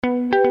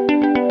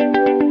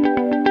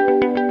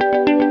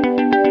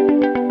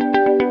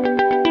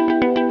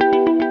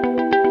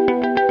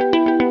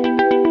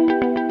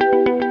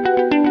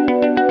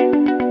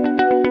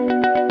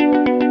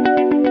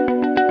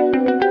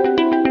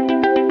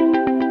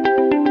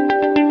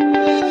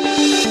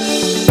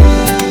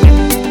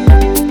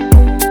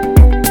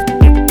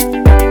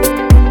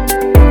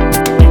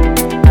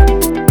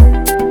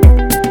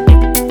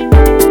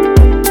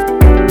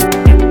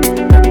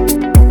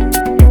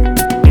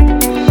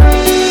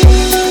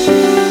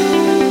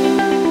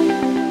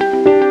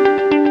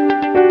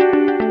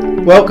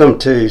Welcome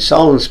to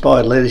Soul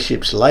Inspired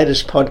Leadership's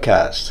latest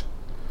podcast.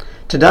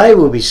 Today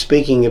we'll be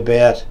speaking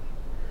about,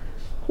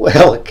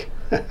 well,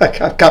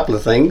 a couple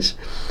of things.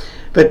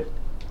 But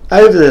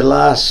over the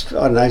last,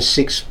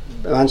 6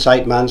 months,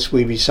 8 months,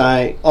 we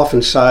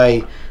often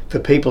say for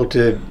people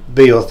to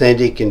be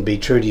authentic and be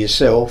true to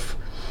yourself.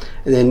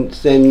 And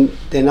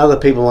then other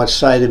people might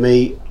say to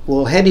me,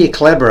 well, how do you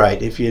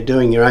collaborate if you're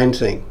doing your own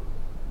thing?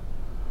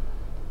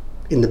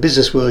 In the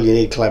business world, you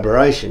need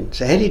collaboration.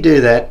 So how do you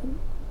do that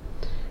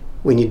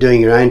when you're doing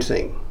your own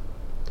thing?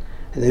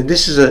 And then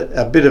this is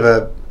a bit of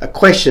a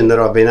question that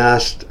I've been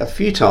asked a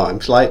few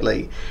times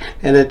lately,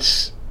 and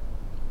that's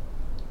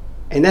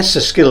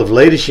the skill of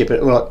leadership.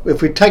 Well,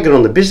 if we take it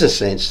on the business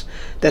sense,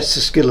 that's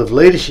the skill of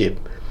leadership.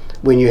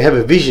 When you have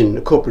a vision,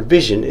 a corporate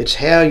vision, it's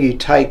how you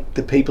take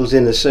the people's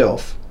inner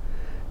self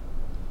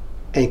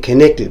and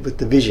connect it with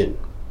the vision.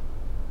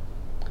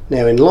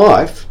 Now in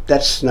life,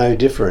 that's no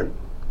different.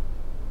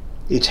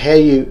 It's how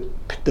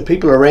the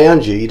people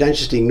around you don't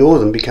just ignore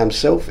them, become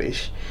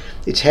selfish.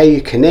 It's how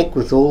you connect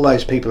with all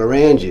those people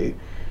around you,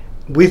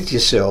 with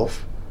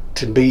yourself,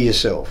 to be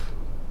yourself,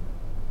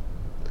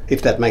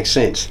 if that makes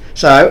sense.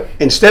 So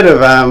instead of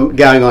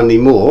going on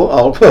anymore,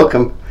 I'll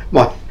welcome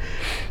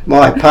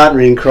my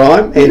partner in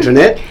crime,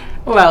 Antoinette,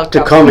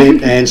 to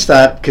comment and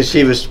start,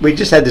 because we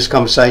just had this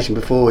conversation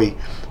before we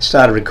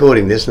started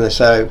recording this, and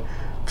so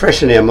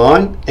fresh in our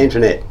mind.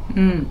 Antoinette.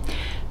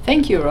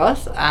 Thank you,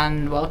 Ross,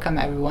 and welcome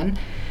everyone.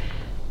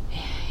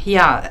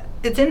 Yeah,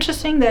 it's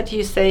interesting that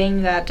you're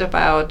saying that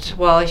about,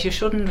 well, you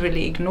shouldn't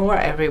really ignore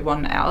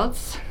everyone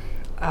else.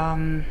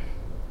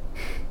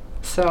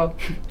 So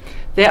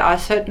there are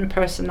certain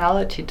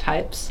personality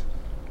types,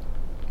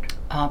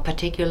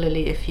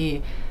 particularly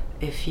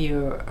if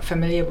you're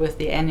familiar with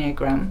the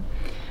Enneagram.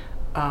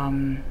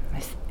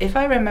 If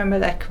I remember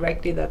that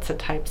correctly, that's a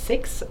type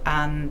 6,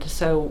 and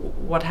so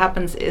what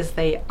happens is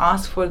they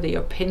ask for the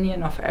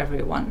opinion of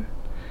everyone.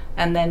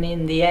 And then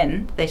in the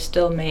end, they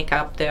still make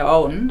up their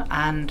own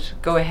and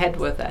go ahead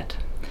with it.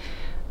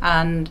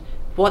 And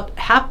what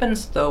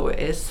happens though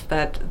is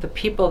that the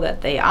people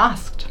that they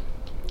asked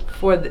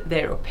for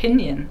their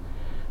opinion,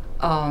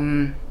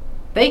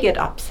 they get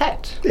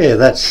upset. Yeah,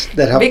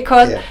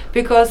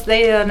 because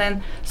they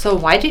then. So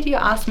why did you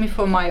ask me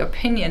for my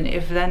opinion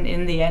if then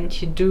in the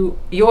end you do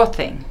your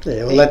thing?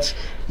 Yeah, well, that's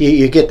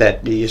you get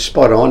that. You're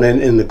spot on.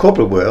 And in the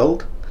corporate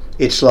world,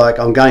 it's like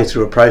I'm going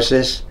through a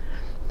process.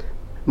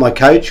 My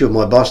coach or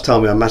my boss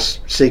told me I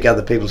must seek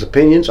other people's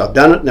opinions. I've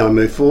done it, now I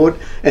move forward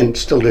and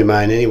still do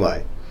my own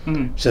anyway.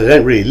 So they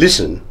don't really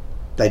listen,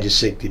 they just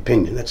seek the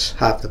opinion. That's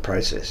half the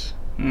process.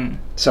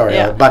 Sorry,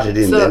 I butted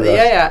in there.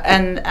 Yeah,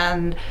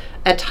 and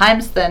at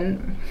times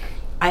then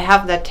I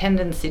have that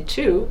tendency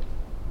too,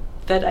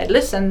 that I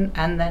listen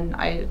and then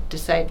I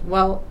decide,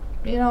 well,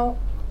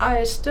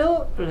 I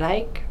still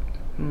like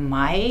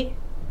my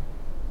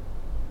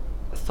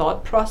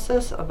thought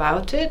process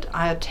about it.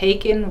 I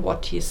take in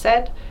what you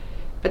said,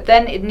 but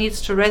then it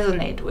needs to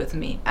resonate with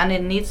me, and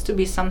it needs to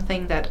be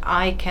something that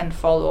I can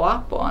follow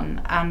up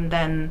on and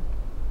then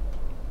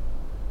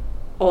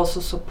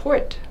also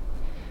support.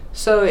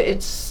 So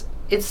it's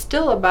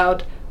still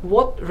about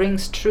what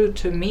rings true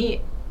to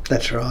me.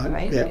 That's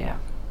right. Yeah.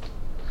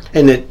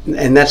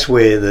 And that's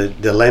where the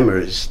dilemma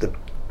is.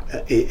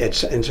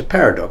 It's a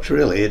paradox,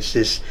 really. It's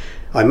this: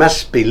 I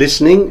must be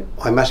listening.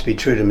 I must be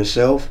true to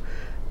myself.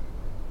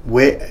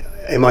 Where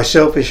am I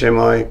selfish? Am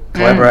I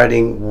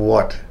collaborating?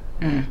 What?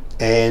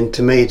 And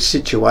to me, it's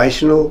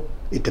situational.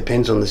 It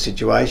depends on the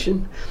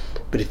situation.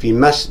 But if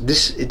you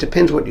it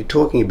depends what you're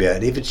talking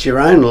about. If it's your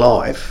own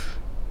life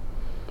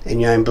and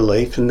your own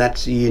belief, and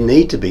you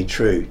need to be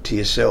true to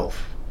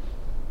yourself.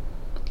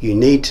 You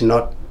need to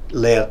not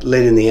let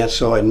in the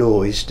outside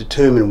noise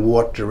determine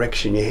what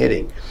direction you're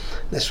heading.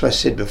 That's what I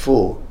said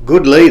before.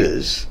 Good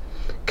leaders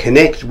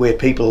connect where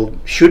people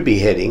should be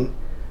heading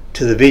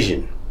to the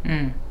vision.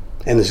 And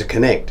there's a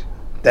connect.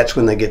 That's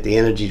when they get the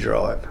energy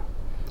drive.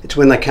 It's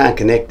when they can't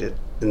connect it,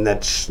 and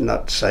that's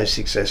not so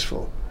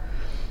successful.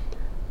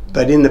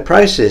 But in the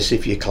process,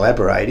 if you're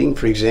collaborating,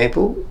 for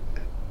example,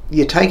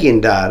 you take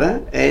in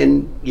data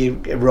and you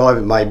arrive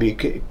at maybe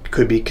it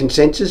could be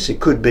consensus,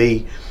 it could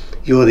be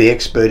you're the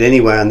expert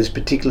anyway on this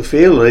particular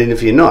field, or even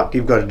if you're not,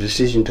 you've got a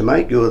decision to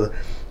make, you're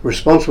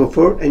responsible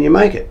for it and you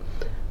make it.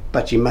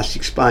 But you must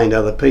explain to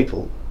other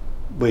people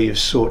where you've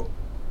sought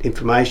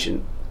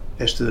information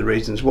as to the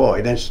reasons why.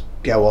 You don't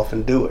go off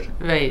and do it.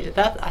 Right.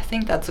 I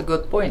think that's a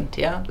good point.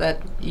 Yeah,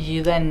 that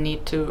you then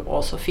need to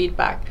also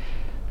feedback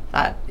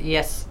that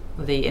yes,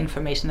 the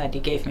information that he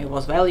gave me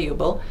was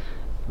valuable,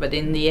 but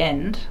in the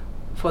end,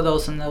 for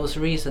those and those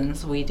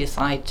reasons, we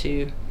decide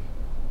to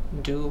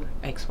do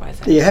X, Y,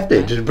 Z. You have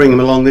to just bring them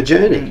along the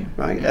journey,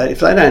 right? If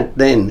they don't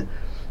then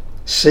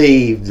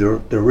see the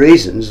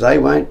reasons, they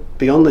won't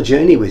be on the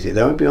journey with you.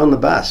 They won't be on the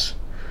bus.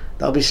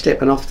 They'll be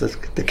stepping off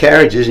the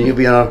carriages, and you'll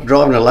be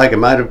driving a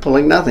locomotive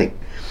pulling nothing.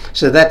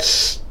 So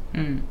that's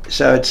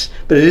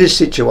but it is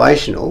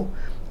situational,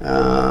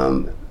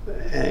 and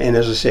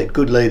as I said,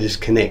 good leaders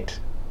connect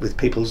with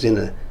people's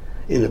inner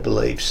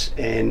beliefs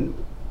and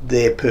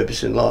their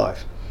purpose in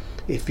life.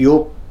 If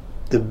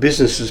the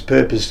business's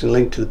purpose is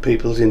linked to the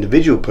people's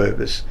individual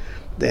purpose,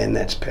 then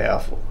that's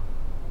powerful.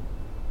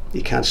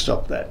 You can't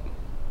stop that.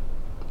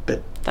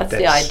 But that's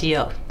the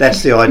ideal.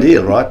 That's the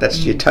ideal, right?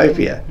 That's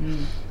utopia.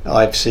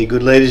 I see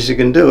good leaders who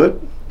can do it,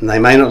 and they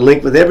may not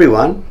link with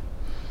everyone,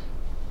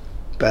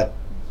 but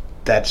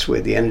that's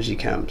where the energy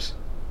comes.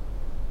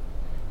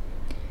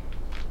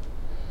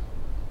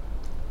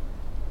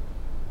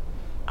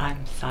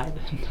 I'm silent.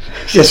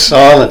 Just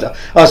silent.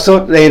 I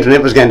thought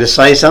Antoinette was going to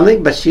say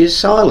something, but she's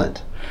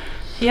silent.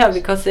 Yeah,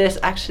 because there's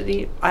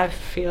actually, I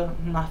feel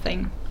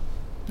nothing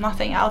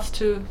else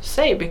to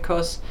say,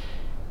 because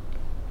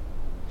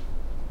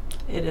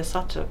it is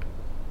such a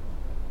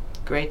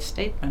great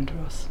statement,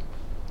 Ross.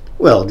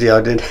 Well, yeah,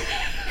 I didn't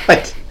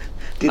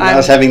know I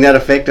was having that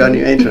effect on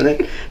you,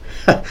 Antoinette.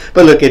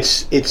 But look,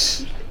 it's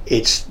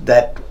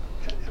that.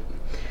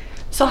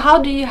 So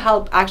how do you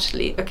help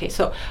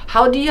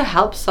how do you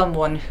help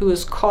someone who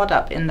is caught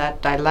up in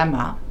that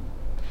dilemma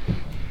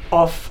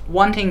of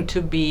wanting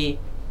to be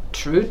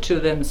true to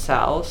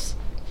themselves,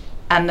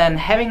 and then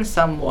having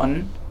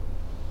someone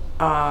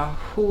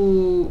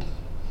who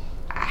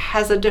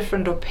has a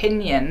different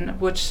opinion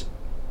which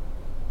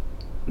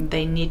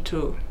they need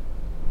to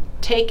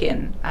take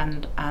in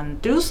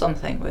and do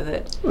something with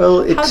it?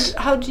 Well,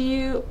 how do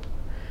you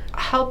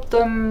help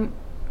them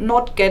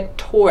not get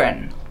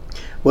torn?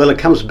 Well, it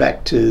comes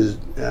back to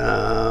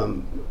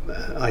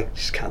I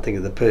just can't think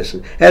of the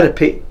person.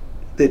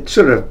 That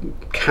sort of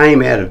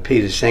came out of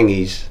Peter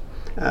Senge's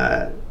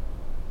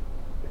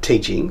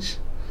teachings,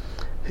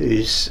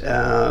 there's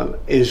a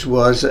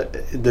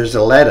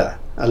ladder,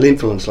 an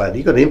influence ladder.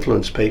 You've got to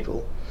influence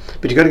people,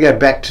 but you've got to go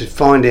back to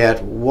find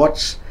out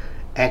what's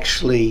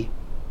actually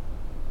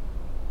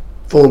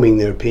forming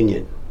their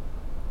opinion,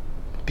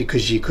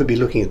 because you could be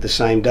looking at the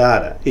same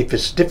data. If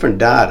it's different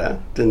data,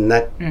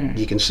 then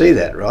you can see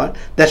that, right?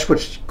 That's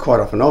what's quite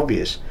often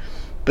obvious.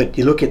 But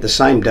you look at the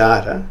same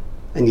data,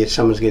 and yet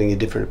someone's getting a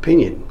different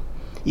opinion.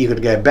 You've got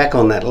to go back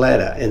on that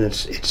ladder, and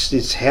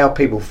it's how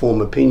people form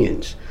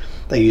opinions.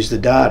 They use the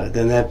data,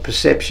 then they have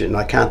perception.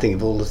 I can't think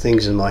of all the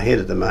things in my head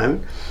at the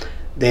moment.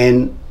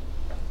 Then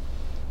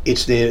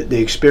it's the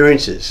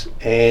experiences,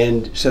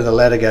 and so the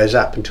ladder goes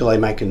up until they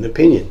make an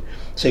opinion.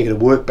 So you've got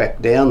to work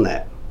back down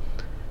that.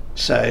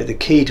 So the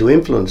key to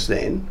influence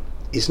then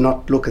is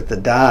not look at the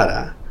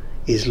data,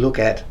 is look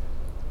at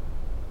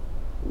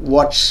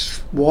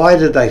why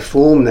did they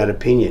form that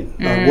opinion?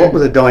 Like, what were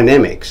the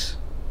dynamics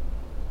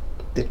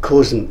that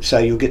caused them? So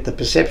you'll get the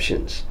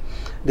perceptions.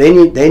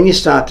 Then you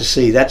start to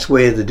see that's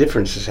where the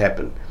differences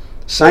happen.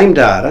 Same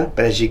data,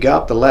 but as you go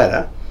up the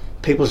ladder,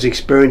 people's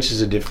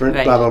experiences are different,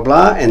 right. Blah, blah,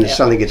 blah, and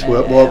suddenly gets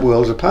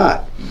worlds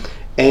apart.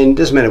 And it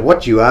doesn't matter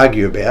what you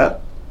argue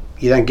about,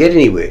 you don't get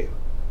anywhere,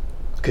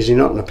 because you're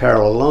not in a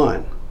parallel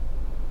line.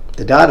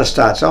 The data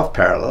starts off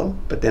parallel,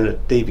 but then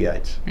it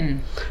deviates.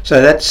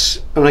 So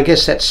I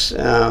guess that's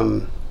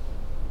the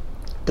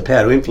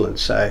power to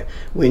influence. So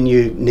when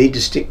you need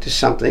to stick to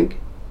something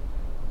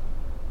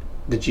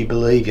that you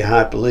believe, your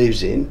heart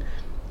believes in,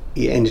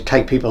 and to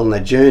take people on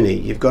that journey,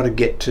 you've got to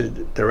get to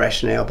the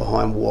rationale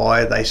behind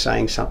why are they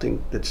saying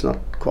something that's not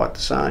quite the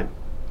same.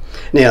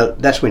 Now,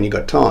 that's when you've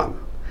got time.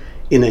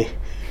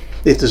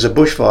 If there's a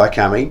bushfire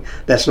coming,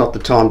 that's not the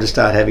time to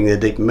start having the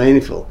deep and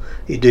meaningful.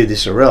 You do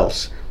this or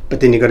else. But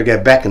then you've got to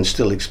go back and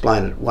still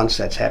explain it once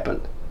that's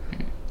happened.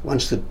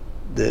 Once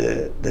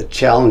the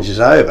challenge is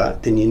over,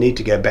 then you need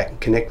to go back and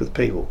connect with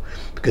people,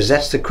 because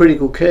that's the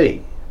critical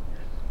key,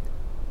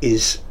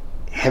 is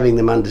having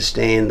them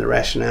understand the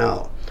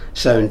rationale.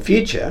 So in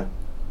future,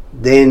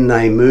 then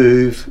they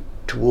move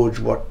towards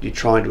what you're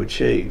trying to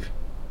achieve.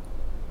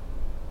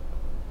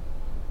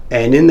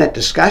 And in that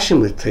discussion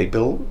with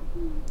people,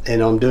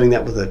 and I'm doing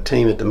that with a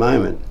team at the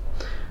moment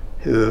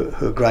who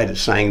are great at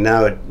saying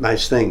no at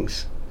most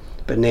things,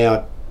 but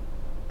now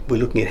we're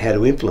looking at how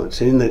to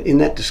influence. And in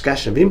that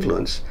discussion of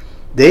influence,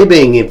 they're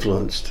being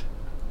influenced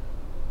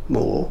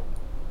more.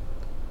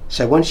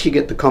 So once you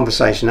get the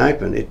conversation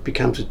open, it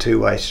becomes a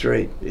two-way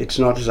street. It's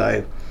not as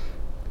though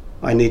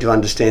I need to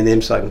understand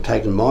them so I can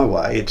take them my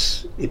way.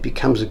 It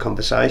becomes a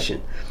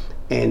conversation,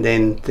 and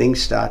then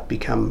things start to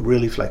become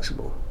really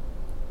flexible.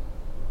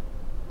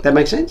 That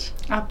make sense?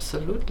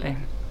 Absolutely.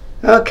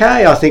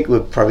 Okay, I think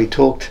we've probably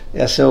talked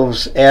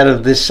ourselves out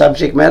of this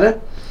subject matter,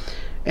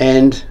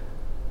 and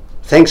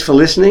thanks for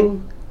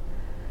listening.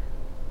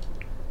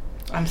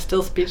 I'm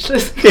still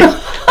speechless.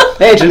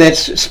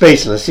 Antoinette's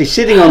speechless. She's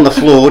sitting on the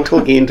floor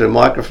talking into a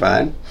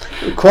microphone,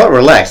 quite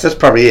relaxed. That's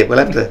probably it. We'll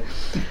have to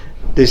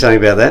do something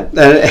about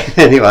that.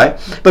 Anyway,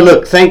 but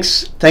look,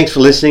 thanks for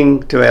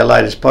listening to our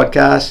latest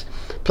podcast.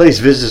 Please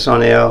visit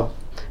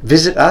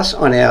us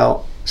on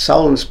our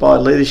Soul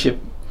Inspired Leadership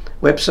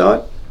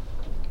website,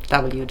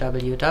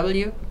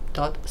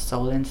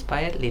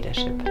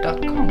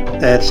 www.soulinspiredleadership.com.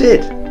 That's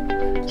it.